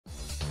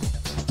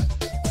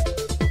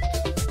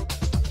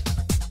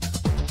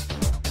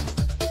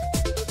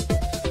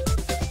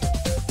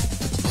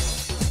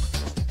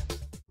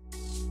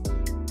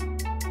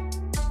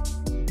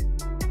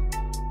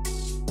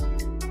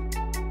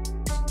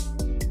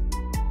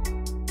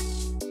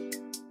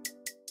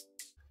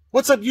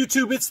What's up,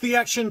 YouTube? It's the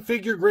Action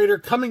Figure Grader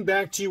coming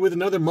back to you with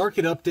another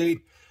market update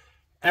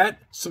at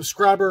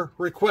subscriber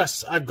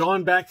requests. I've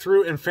gone back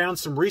through and found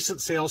some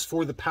recent sales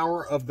for the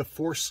Power of the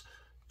Force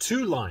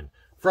 2 line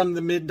from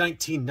the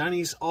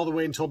mid-1990s all the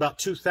way until about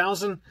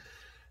 2000.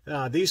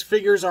 These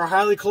figures are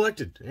highly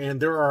collected,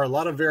 and there are a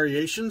lot of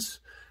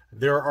variations.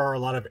 There are a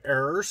lot of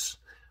errors.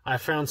 I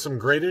found some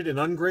graded and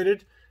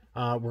ungraded.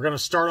 We're going to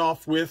start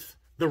off with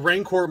the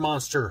Rancor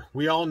monster.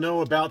 We all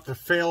know about the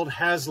failed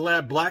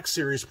HasLab Black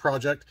Series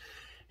project,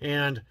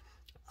 and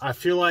I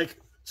feel like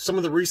some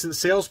of the recent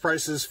sales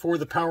prices for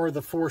the Power of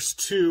the Force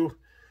 2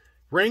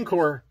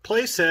 Rancor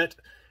playset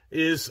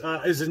is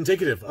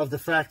indicative of the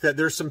fact that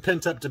there's some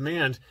pent-up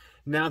demand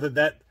now that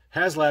that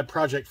HasLab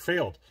project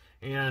failed.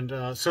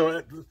 And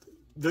so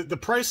the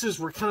prices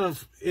were kind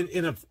of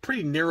in a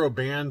pretty narrow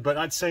band, but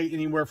I'd say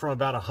anywhere from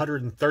about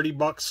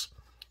 $130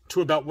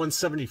 to about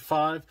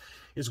 $175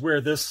 is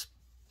where this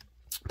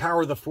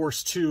Power of the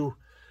Force 2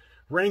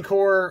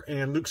 Rancor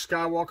and Luke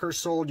Skywalker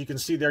sold. You can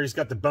see there he's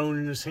got the bone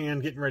in his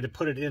hand, getting ready to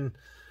put it in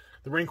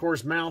the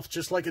Rancor's mouth,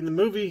 just like in the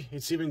movie.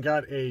 It's even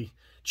got a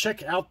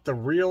check out the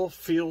real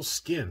feel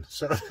skin.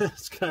 So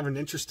it's kind of an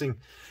interesting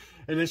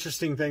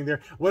thing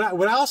there. What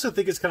I also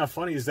think is kind of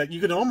funny is that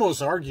you can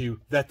almost argue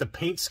that the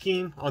paint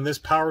scheme on this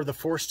Power of the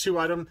Force 2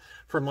 item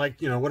from,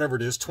 like, you know, whatever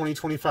it is,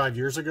 25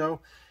 years ago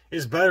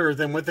is better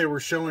than what they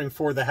were showing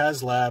for the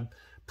HasLab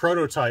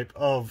prototype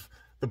of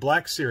the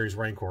Black Series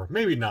Rancor.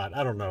 Maybe not.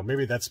 I don't know.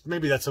 Maybe that's a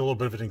little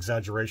bit of an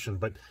exaggeration,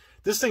 but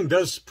this thing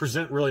does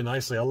present really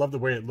nicely. I love the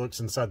way it looks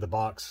inside the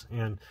box.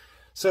 And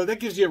so that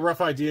gives you a rough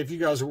idea. If you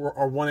guys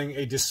are wanting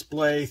a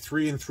display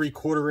 3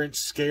 3/4 inch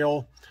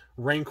scale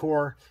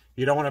Rancor,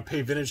 you don't want to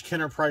pay vintage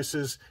Kenner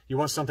prices, you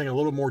want something a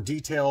little more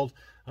detailed,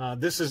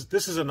 this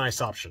is a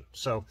nice option.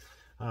 So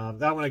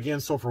that one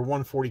again sold for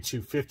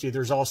 $142.50.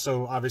 There's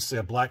also obviously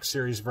a Black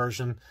Series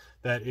version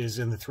that is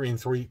in the 3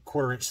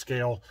 3/4 inch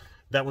scale.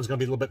 That one's going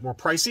to be a little bit more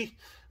pricey,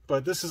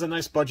 but this is a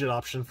nice budget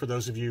option for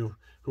those of you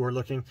who are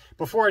looking.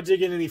 Before I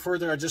dig in any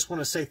further, I just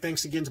want to say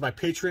thanks again to my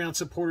Patreon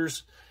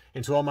supporters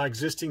and to all my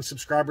existing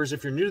subscribers.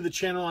 If you're new to the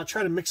channel, I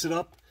try to mix it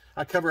up.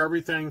 I cover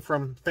everything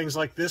from things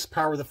like this,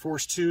 Power of the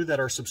Force 2, that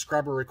are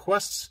subscriber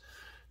requests,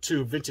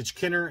 to Vintage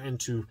Kenner and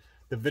to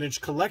the Vintage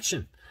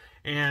Collection.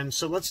 And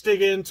so let's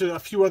dig into a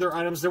few other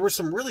items. There were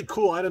some really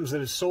cool items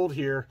that have sold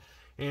here.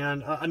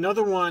 And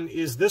another one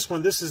is this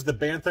one. This is the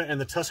Bantha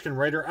and the Tusken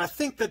Raider. I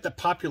think that the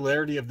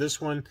popularity of this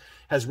one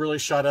has really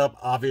shot up,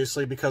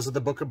 obviously, because of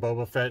the Book of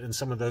Boba Fett and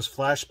some of those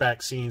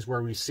flashback scenes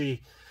where we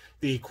see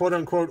the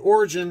quote-unquote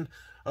origin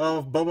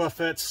of Boba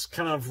Fett's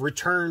kind of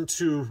return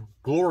to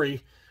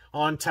glory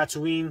on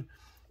Tatooine.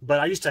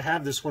 But I used to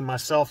have this one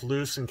myself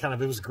loose, and kind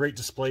of it was a great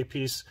display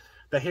piece.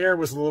 The hair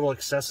was a little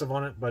excessive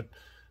on it, but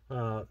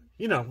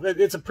you know,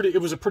 it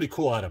was a pretty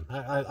cool item.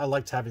 I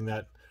liked having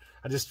that.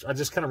 I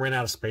just kind of ran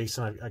out of space,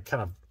 and I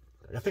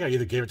think I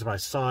either gave it to my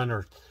son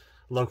or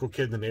local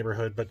kid in the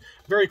neighborhood. But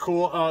very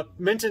cool.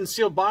 Mint and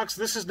sealed box.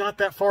 This is not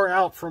that far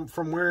out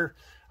from where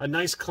a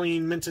nice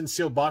clean mint and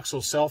sealed box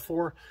will sell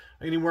for.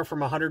 Anywhere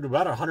from 100 to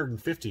about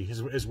 150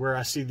 is where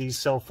I see these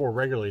sell for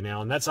regularly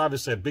now. And that's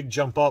obviously a big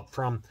jump up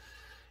from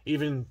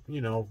even,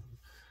 you know,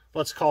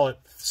 let's call it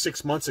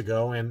 6 months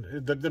ago.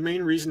 And the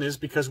main reason is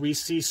because we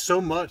see so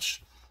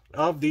much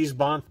of these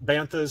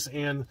Banthas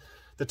and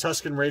the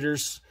Tusken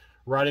Raiders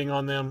riding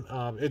on them.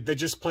 They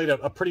just played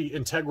a pretty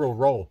integral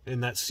role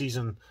in that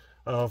season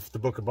of the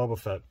Book of Boba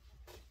Fett.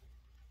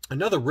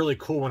 Another really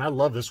cool one. I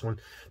love this one.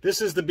 This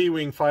is the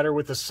B-Wing fighter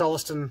with the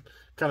Celestin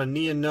kind of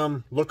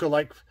Nien-Nunb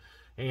look-alike.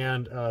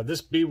 And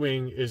this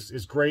B-Wing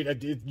is great.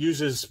 It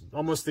uses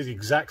almost the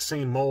exact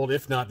same mold,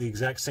 if not the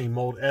exact same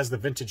mold, as the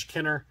vintage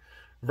Kenner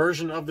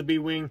version of the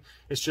B-Wing.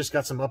 It's just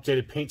got some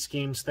updated paint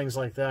schemes, things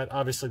like that.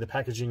 Obviously, the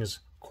packaging is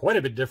quite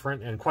a bit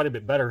different and quite a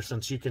bit better,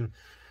 since you can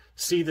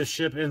see the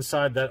ship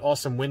inside that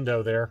awesome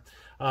window there.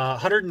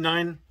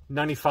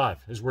 $109.95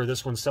 is where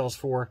this one sells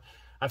for.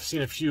 I've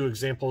seen a few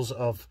examples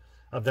of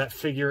that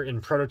figure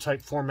in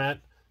prototype format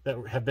that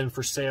have been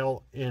for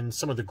sale in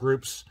some of the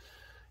groups.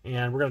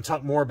 And we're going to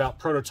talk more about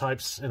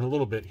prototypes in a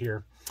little bit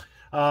here.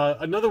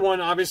 Another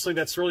one, obviously,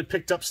 that's really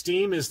picked up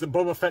steam is the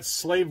Boba Fett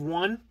Slave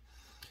 1.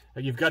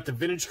 You've got the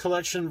Vintage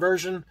Collection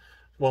version.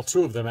 Well,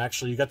 two of them,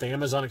 actually. You got the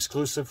Amazon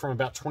exclusive from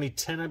about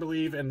 2010, I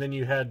believe. And then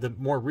you had the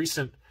more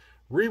recent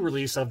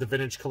re-release of the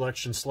Vintage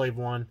Collection Slave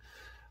 1.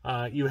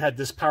 You had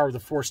this Power of the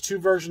Force 2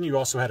 version. You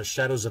also had a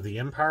Shadows of the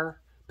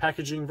Empire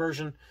packaging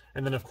version.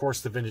 And then, of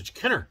course, the Vintage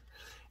Kenner.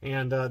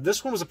 And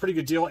this one was a pretty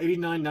good deal,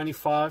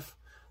 $89.95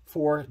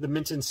 for the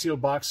mint and seal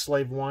box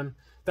Slave 1.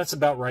 That's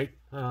about right.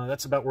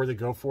 That's about where they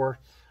go for.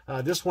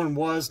 This one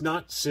was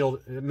not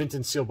sealed, mint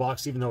and seal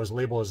box, even though its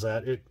label is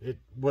that. It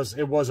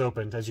was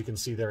opened, as you can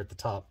see there at the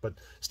top. But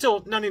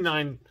still,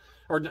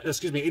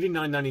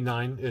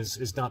 $89.99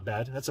 is not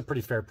bad. That's a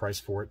pretty fair price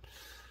for it.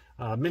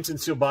 Mint and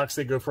seal box,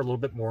 they go for a little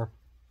bit more.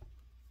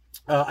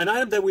 An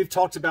item that we've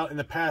talked about in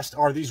the past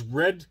are these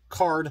red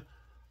card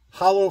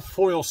hollow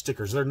foil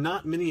stickers. There are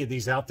not many of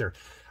these out there.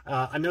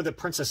 I know that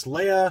Princess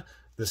Leia,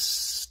 the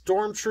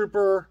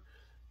Stormtrooper,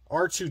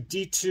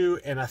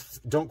 R2-D2, and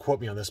don't quote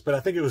me on this, but I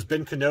think it was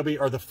Ben Kenobi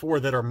are the 4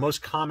 that are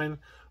most common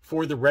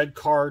for the red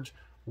card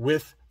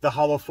with the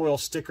hollow foil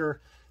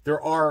sticker.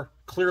 There are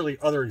clearly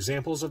other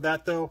examples of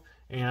that, though,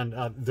 and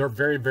they're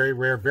very, very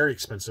rare, very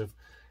expensive.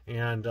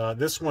 And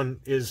this one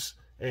is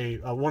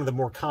one of the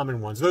more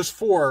common ones. Those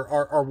 4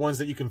 are ones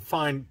that you can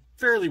find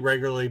fairly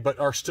regularly, but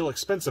are still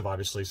expensive,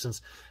 obviously,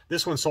 since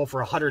this one sold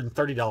for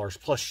 $130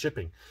 plus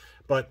shipping.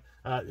 But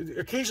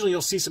occasionally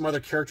you'll see some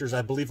other characters,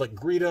 I believe, like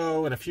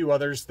Greedo and a few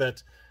others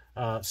that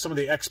some of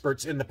the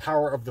experts in the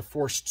Power of the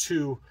Force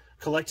 2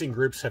 collecting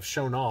groups have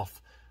shown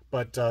off.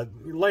 But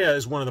Leia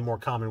is one of the more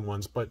common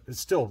ones, but it's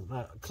still,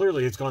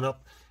 clearly it's gone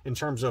up in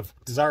terms of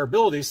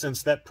desirability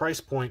since that price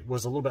point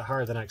was a little bit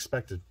higher than I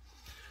expected.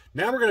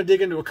 Now we're going to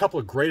dig into a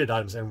couple of graded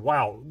items, and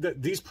wow,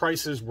 these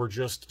prices were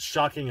just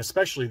shocking,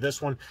 especially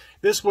this one.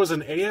 This was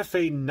an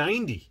AFA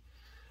 90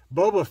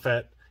 Boba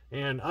Fett,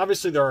 and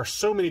obviously there are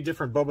so many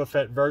different Boba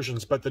Fett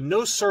versions, but the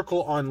no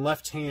circle on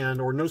left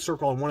hand, or no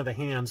circle on one of the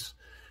hands,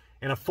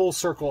 and a full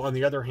circle on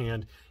the other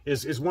hand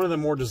is one of the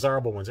more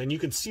desirable ones. And you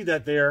can see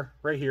that there,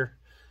 right here.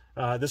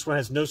 This one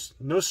has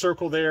no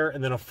circle there,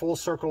 and then a full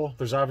circle.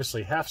 There's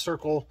obviously half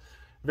circle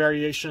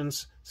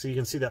variations, so you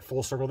can see that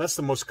full circle. That's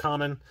the most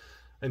common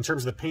in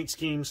terms of the paint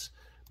schemes,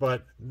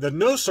 but the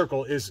no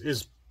circle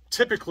is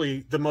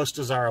typically the most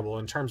desirable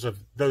in terms of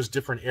those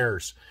different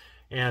errors.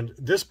 And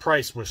this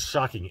price was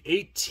shocking,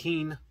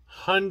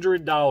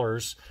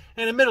 $1,800.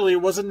 And admittedly,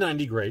 it was a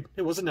 90 grade.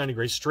 It was a 90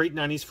 grade, straight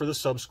 90s for the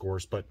sub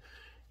scores, but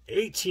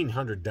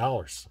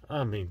 $1,800.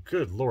 I mean,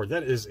 good Lord,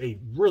 that is a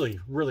really,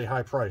 really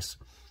high price.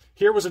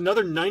 Here was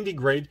another 90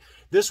 grade.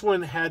 This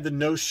one had the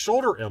no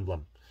shoulder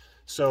emblem.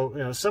 So,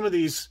 you know, some of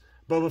these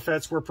Boba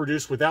Fett's were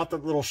produced without the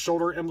little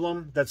shoulder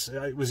emblem.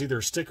 It was either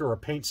a sticker or a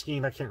paint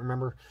scheme. I can't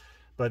remember.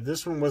 But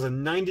this one was a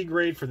 90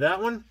 grade for that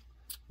one.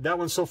 That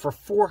one sold for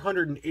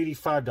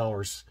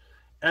 $485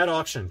 at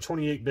auction,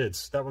 28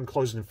 bids. That one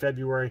closed in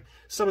February.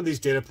 Some of these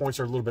data points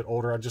are a little bit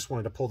older. I just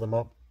wanted to pull them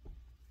up.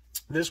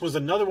 This was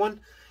another one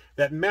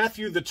that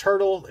Matthew the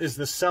Turtle is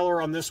the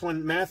seller on this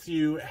one.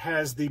 Matthew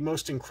has the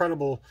most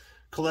incredible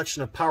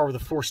collection of Power of the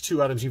Force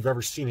 2 items you've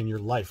ever seen in your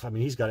life. I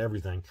mean, he's got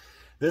everything.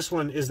 This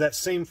one is that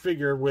same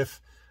figure with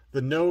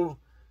the no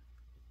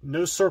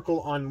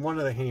circle on one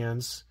of the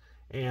hands,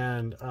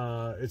 and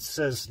it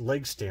says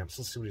leg stamps.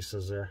 Let's see what he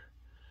says there.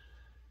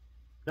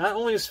 Not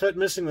only is Fett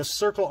missing the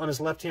circle on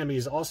his left hand, but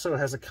he also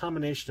has a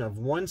combination of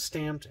one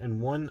stamped and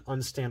one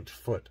unstamped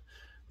foot.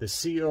 The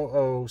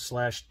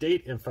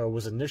COO/date info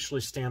was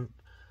initially stamped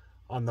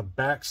on the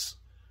backs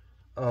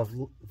of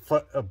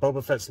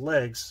Boba Fett's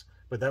legs,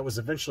 but that was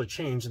eventually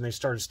changed, and they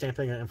started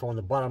stamping that info on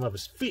the bottom of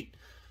his feet.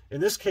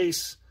 In this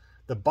case,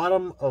 the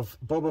bottom of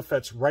Boba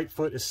Fett's right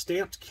foot is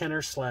stamped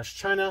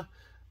Kenner/China,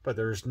 but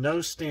there's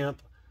no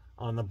stamp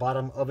on the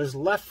bottom of his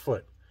left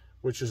foot,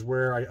 which is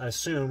where I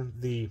assume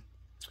the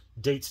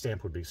date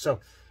stamp would be. So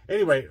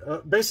anyway,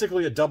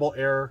 basically a double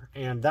error,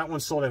 and that one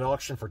sold at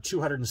auction for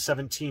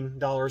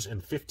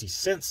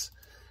 $217.50.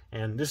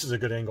 And this is a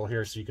good angle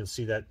here so you can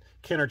see that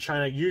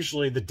Kenner/China,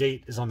 usually the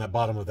date is on the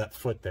bottom of that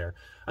foot there.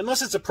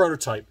 Unless it's a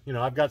prototype. You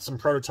know, I've got some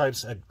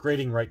prototypes at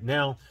grading right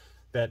now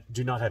that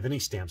do not have any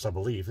stamps, I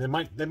believe. They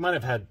might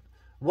have had,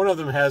 one of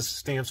them has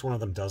stamps, one of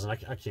them doesn't.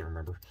 I can't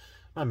remember.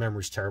 My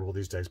memory's terrible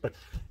these days. But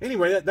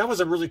anyway, that was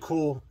a really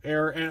cool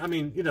error. And I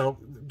mean, you know,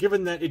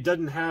 given that it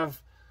doesn't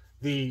have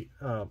the,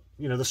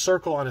 you know, the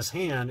circle on his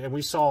hand, and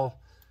we saw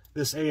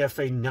this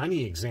AFA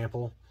 90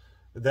 example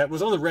that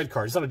was on the red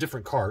card. It's on a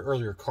different card,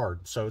 earlier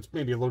card. So it's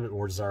maybe a little bit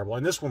more desirable.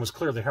 And this one was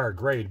clearly higher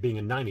grade, being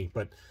a 90,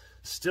 but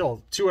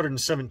still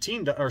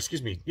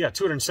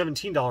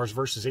 $217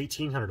 versus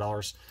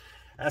 $1,800.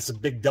 That's a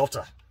big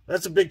delta.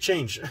 That's a big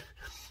change.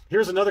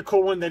 Here's another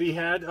cool one that he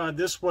had.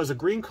 This was a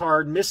green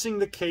card missing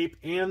the cape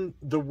and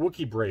the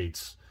Wookiee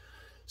braids.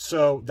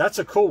 So that's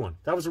a cool one.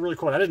 That was a really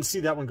cool one. I didn't see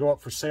that one go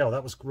up for sale.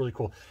 That was really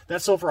cool.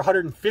 That sold for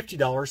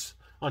 $150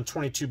 on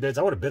 22 bids.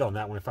 I would have bid on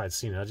that one if I had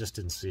seen it. I just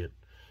didn't see it.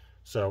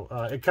 So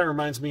it kind of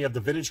reminds me of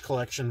the Vintage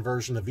Collection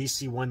version, the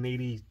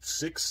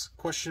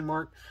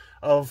VC-186 ?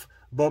 Of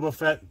Boba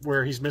Fett,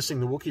 where he's missing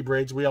the Wookiee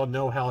braids. We all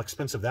know how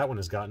expensive that one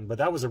has gotten, but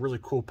that was a really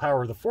cool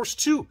Power of the Force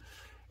 2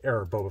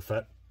 era Boba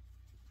Fett.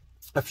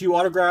 A few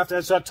autographs,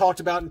 as I've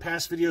talked about in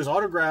past videos,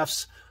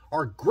 autographs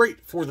are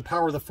great for the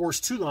Power of the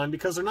Force 2 line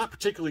because they're not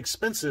particularly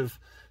expensive.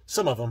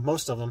 Some of them,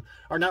 most of them,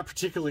 are not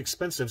particularly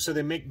expensive, so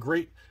they make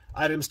great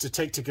items to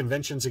take to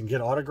conventions and get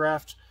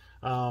autographed.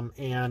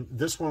 And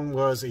this one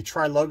was a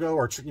tri-logo,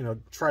 or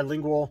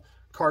trilingual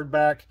card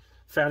back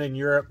found in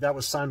Europe. That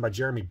was signed by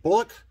Jeremy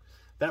Bulloch.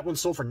 That one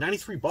sold for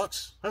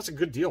 $93. That's a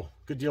good deal.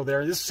 Good deal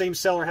there. This same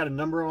seller had a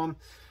number on them.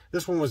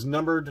 This one was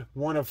numbered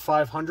 1 of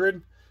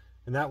 500.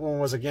 And that one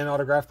was, again,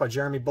 autographed by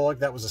Jeremy Bulloch.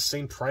 That was the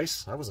same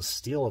price. That was a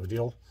steal of a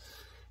deal.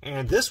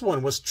 And this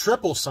one was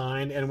triple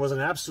signed and was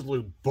an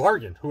absolute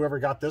bargain, whoever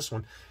got this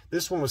one.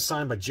 This one was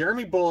signed by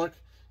Jeremy Bulloch,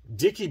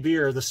 Dickie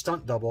Beer, the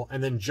stunt double,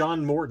 and then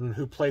John Morton,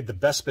 who played the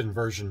Bespin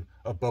version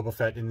of Boba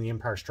Fett in The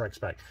Empire Strikes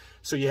Back.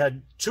 So you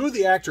had 2 of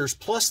the actors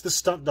plus the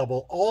stunt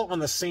double all on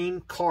the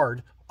same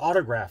card,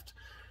 autographed.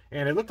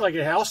 And it looked like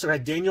it also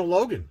had Daniel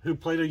Logan, who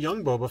played a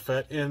young Boba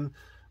Fett in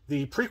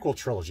the prequel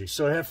trilogy.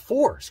 So it had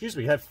four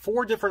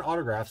different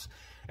autographs,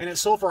 and it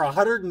sold for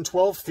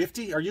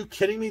 $112.50. Are you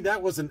kidding me?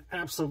 That was an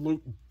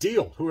absolute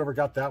deal, whoever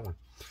got that one.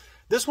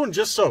 This one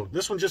just sold.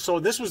 This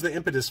was the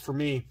impetus for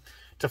me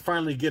to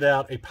finally get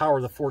out a Power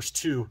of the Force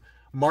 2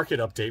 market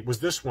update, was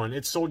this one.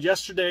 It sold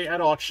yesterday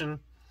at auction.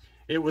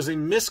 It was a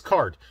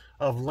miscard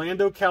of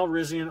Lando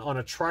Calrissian on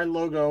a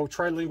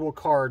trilingual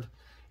card.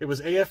 It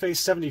was AFA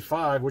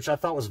 75, which I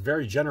thought was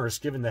very generous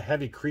given the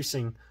heavy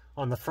creasing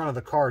on the front of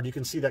the card. You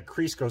can see that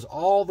crease goes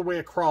all the way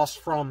across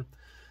from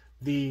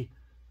the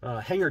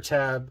hanger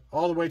tab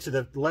all the way to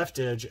the left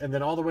edge and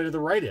then all the way to the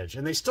right edge.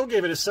 And they still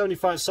gave it a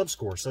 75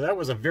 subscore. So that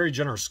was a very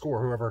generous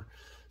score, whoever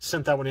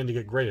sent that one in to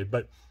get graded.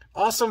 But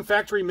awesome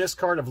factory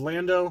miscard of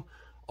Lando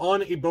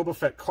on a Boba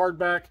Fett card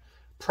back.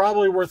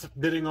 Probably worth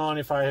bidding on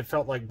if I had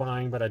felt like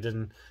buying, but I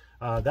didn't.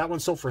 That one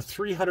sold for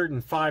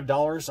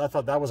 $305. I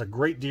thought that was a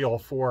great deal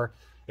for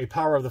a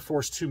Power of the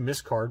Force 2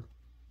 miscard.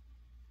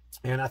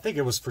 And I think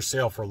it was for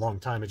sale for a long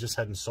time. It just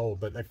hadn't sold,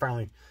 but they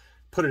finally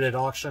put it at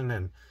auction,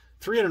 and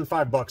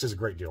 $305 is a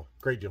great deal.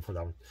 Great deal for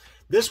that one.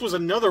 This was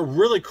another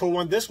really cool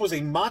one. This was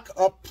a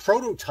mock-up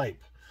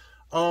prototype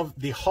of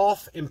the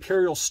Hoth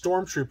Imperial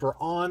Stormtrooper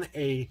on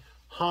a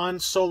Han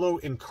Solo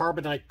in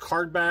Carbonite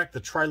card back,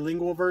 the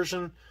trilingual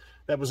version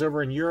that was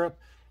over in Europe.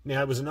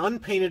 Now, it was an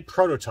unpainted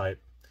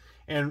prototype.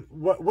 And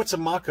what's a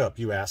mock-up,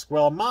 you ask?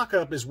 Well, a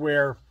mock-up is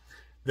where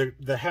the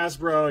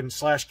Hasbro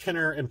and /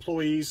 Kenner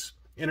employees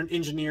and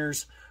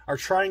engineers are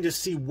trying to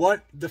see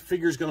what the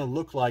figure is going to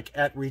look like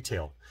at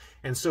retail.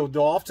 And so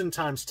they'll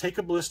oftentimes take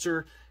a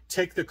blister,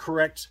 take the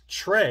correct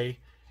tray,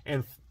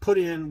 and put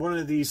in one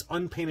of these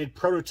unpainted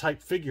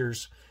prototype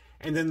figures,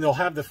 and then they'll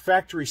have the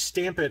factory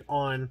stamp it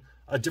on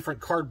a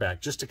different card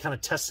back just to kind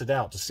of test it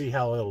out to see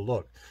how it'll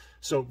look.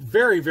 So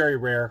very, very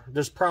rare.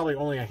 There's probably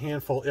only a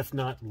handful, if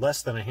not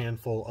less than a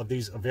handful, of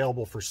these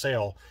available for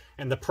sale,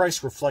 and the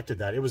price reflected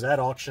that. It was at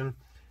auction.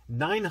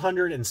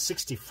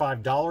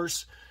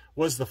 $965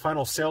 was the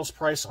final sales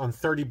price on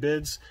 30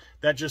 bids.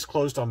 That just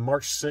closed on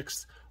March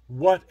 6th.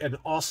 What an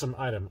awesome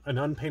item. An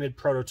unpainted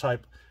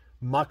prototype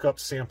mock-up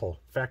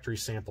sample, factory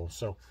sample.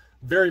 So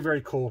very,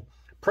 very cool.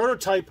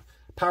 Prototype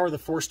Power of the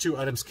Force 2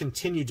 items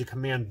continue to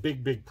command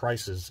big, big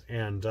prices.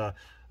 And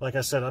like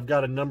I said, I've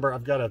got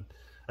a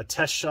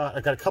test shot.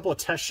 I've got a couple of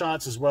test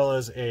shots as well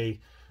as a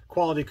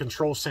quality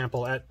control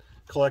sample at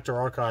Collector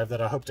Archive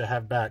that I hope to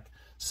have back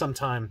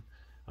sometime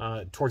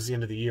towards the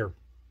end of the year.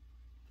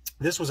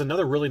 This was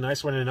another really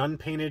nice one, an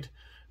unpainted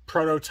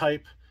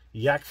prototype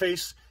yak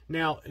face.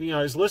 Now, you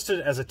know, it's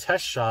listed as a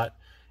test shot.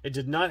 It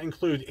did not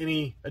include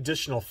any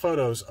additional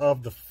photos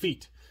of the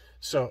feet.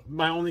 So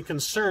my only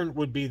concern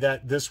would be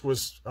that this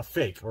was a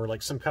fake or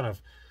like some kind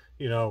of,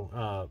 you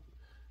know,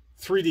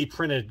 3D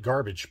printed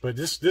garbage. But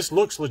this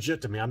looks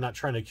legit to me. I'm not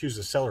trying to accuse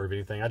the seller of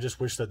anything. I just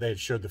wish that they had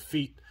showed the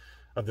feet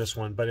of this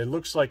one. But it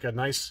looks like a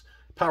nice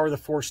Power of the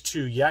Force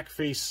 2 yak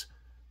face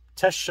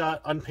test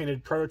shot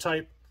unpainted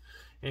prototype.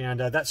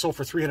 And that sold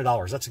for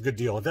 $300. That's a good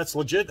deal. If that's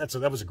legit,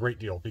 that was a great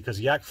deal, because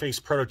yak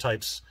face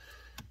prototypes,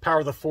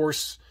 Power of the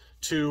Force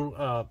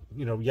 2,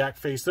 you know, yak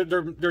face.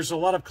 There's a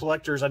lot of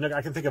collectors. I know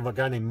I can think of a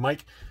guy named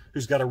Mike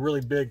who's got a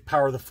really big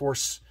Power of the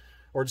Force,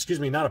 or excuse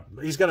me,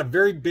 he's got a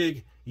very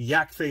big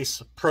yak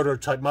face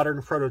prototype,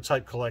 modern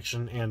prototype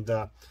collection. And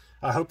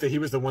I hope that he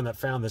was the one that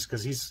found this,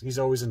 because he's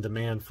always in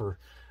demand for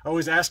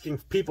always asking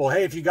people,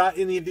 hey, if you got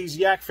any of these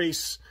yak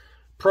face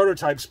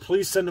prototypes,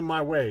 please send them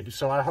my way.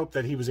 So I hope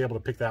that he was able to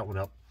pick that one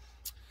up.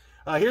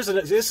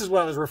 This is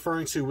what I was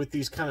referring to with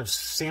these kind of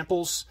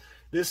samples.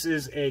 This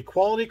is a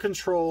quality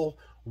control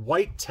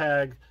white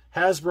tag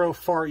Hasbro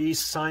Far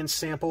East signed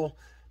sample.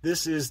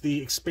 This is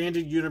the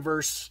expanded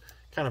universe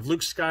kind of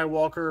Luke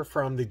Skywalker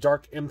from the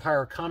Dark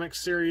Empire comic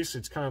series.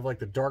 It's kind of like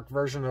the dark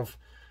version of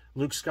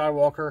Luke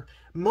Skywalker.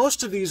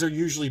 Most of these are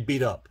usually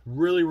beat up,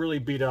 really, really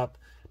beat up,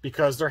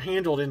 because they're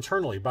handled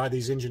internally by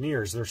these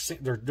engineers.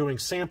 They're doing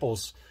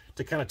samples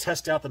to kind of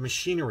test out the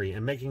machinery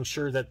and making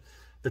sure that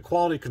the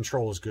quality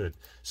control is good.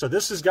 So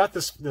this has got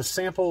the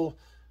sample,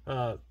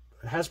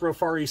 Hasbro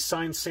Far East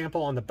signed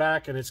sample on the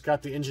back, and it's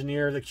got the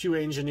engineer, the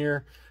QA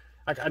engineer.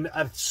 I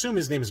assume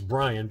his name is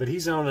Brian, but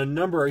he's on a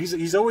number.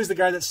 He's always the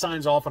guy that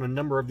signs off on a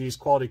number of these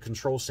quality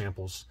control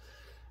samples.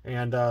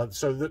 And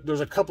so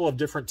there's a couple of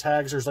different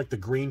tags. There's like the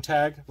green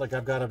tag, like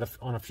I've got it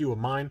on a few of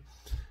mine.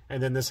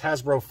 And then this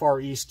Hasbro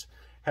Far East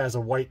has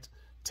a white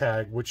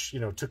tag, which, you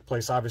know, took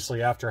place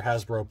obviously after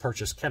Hasbro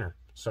purchased Kenner.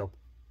 So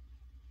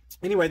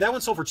anyway, that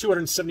one sold for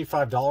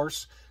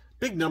 $275.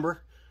 Big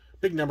number,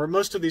 big number.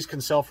 Most of these can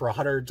sell for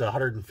 $100 to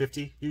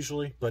 $150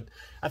 usually, but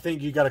I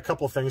think you got a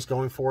couple of things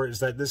going for it. Is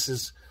that this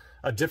is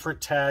a different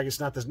tag. It's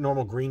not the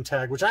normal green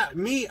tag, which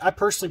I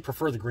personally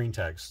prefer the green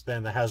tags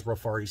than the Hasbro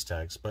Far East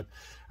tags. But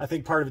I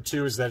think part of it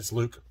too is that it's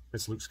Luke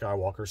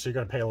Skywalker, so you're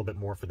going to pay a little bit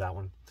more for that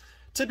one.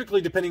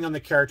 Typically, depending on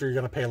the character, you're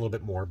going to pay a little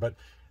bit more, but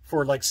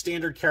for like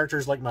standard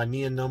characters like my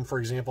Neon Gnome, for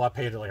example, I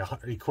paid like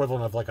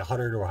equivalent of like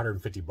 $100 or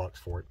 $150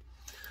 for it.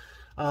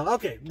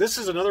 Okay, this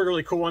is another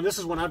really cool one. This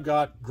is one I've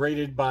got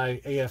graded by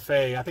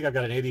AFA. I think I've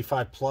got an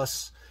 85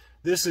 plus.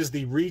 This is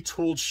the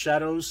retooled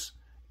Shadows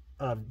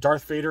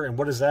Darth Vader. And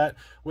what is that?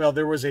 Well,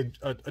 there was a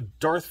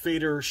Darth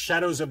Vader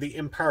Shadows of the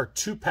Empire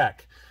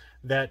 2-pack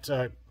that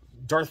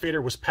Darth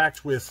Vader was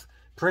packed with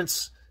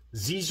Prince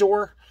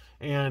Xizor,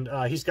 and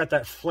he's got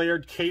that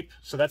flared cape,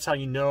 so that's how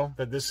you know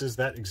that this is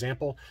that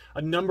example.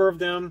 A number of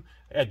them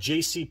at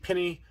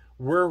JCPenney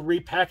were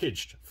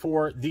repackaged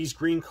for these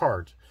green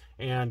cards.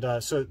 And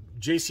so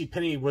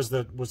JCPenney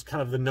was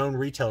kind of the known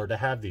retailer to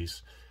have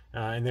these,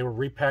 and they were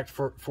repacked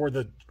for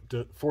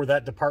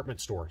that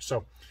department store.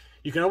 So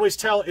you can always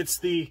tell it's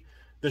the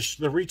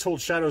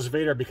retooled Shadows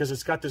Vader because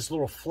it's got this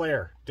little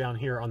flare down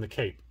here on the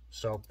cape.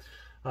 So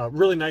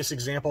really nice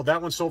example.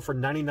 That one sold for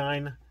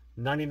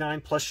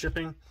 $99.99 plus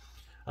shipping.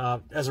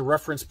 As a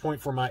reference point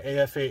for my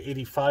AFA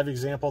 85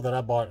 example that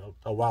I bought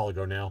a while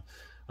ago now,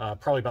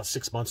 probably about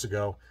 6 months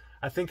ago.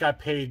 I think I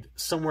paid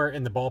somewhere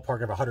in the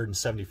ballpark of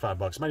 175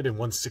 bucks. Might have been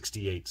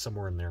 168,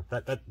 somewhere in there.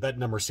 That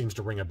number seems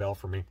to ring a bell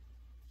for me.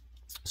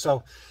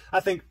 So I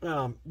think,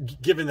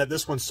 given that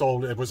this one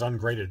sold, it was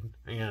ungraded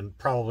and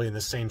probably in the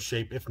same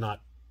shape, if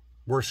not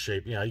worse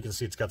shape. Yeah, you can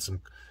see it's got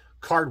some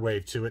card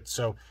wave to it.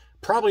 So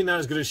probably not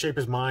as good a shape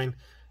as mine.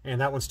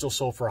 And that one still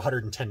sold for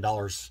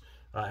 $110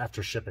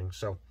 after shipping.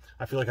 So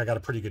I feel like I got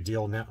a pretty good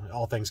deal now,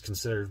 all things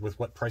considered, with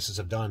what prices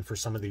have done for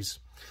some of these.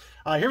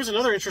 Here's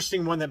another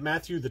interesting one that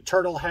Matthew the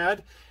Turtle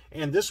had,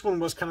 and this one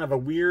was kind of a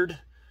weird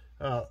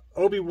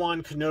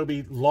Obi-Wan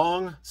Kenobi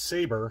long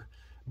saber,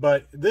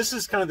 but this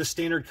is kind of the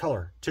standard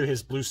color to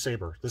his blue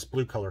saber, this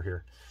blue color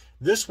here.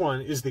 This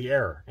one is the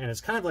error, and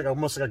it's kind of like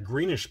almost like a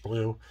greenish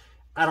blue.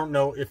 I don't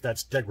know if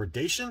that's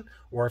degradation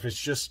or if it's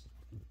just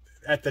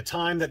at the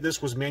time that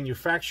this was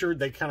manufactured,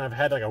 they kind of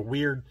had like a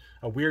weird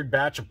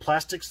batch of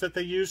plastics that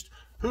they used.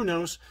 Who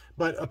knows?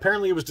 But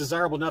apparently it was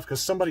desirable enough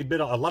because somebody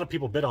bid on, a lot of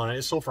people bid on it.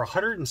 It sold for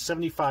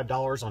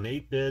 $175 on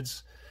 8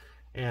 bids.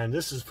 And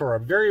this is for a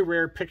very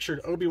rare pictured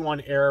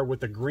Obi-Wan error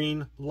with a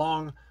green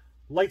long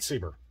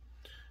lightsaber.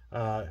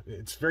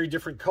 It's very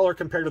different color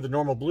compared to the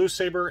normal blue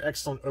saber.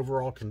 Excellent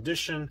overall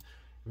condition.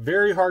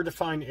 Very hard to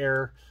find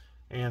error.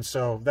 And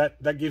so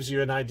that gives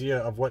you an idea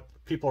of what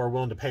people are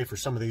willing to pay for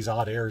some of these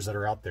odd errors that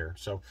are out there.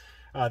 So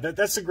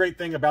that's the great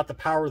thing about the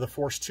Power of the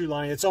Force 2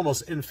 line. It's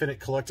almost infinite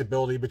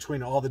collectability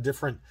between all the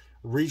different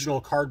regional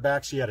card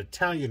backs. You had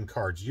Italian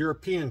cards,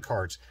 European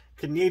cards,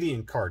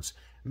 Canadian cards,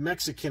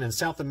 Mexican and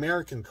South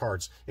American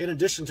cards, in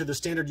addition to the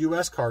standard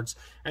US cards.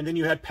 And then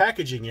you had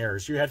packaging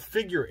errors, you had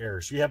figure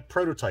errors, you have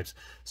prototypes.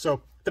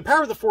 So the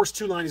Power of the Force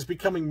 2 line is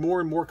becoming more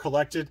and more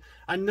collected.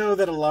 I know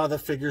that a lot of the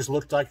figures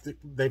look like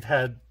they've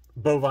had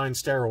bovine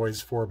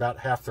steroids for about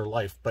half their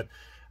life, but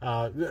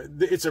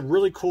it's a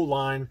really cool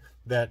line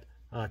that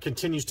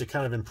continues to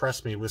kind of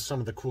impress me with some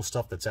of the cool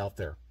stuff that's out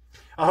there.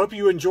 I hope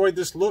you enjoyed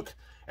this look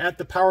at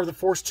the Power of the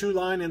Force 2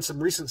 line and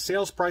some recent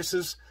sales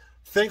prices.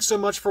 Thanks so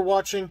much for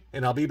watching,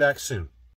 and I'll be back soon.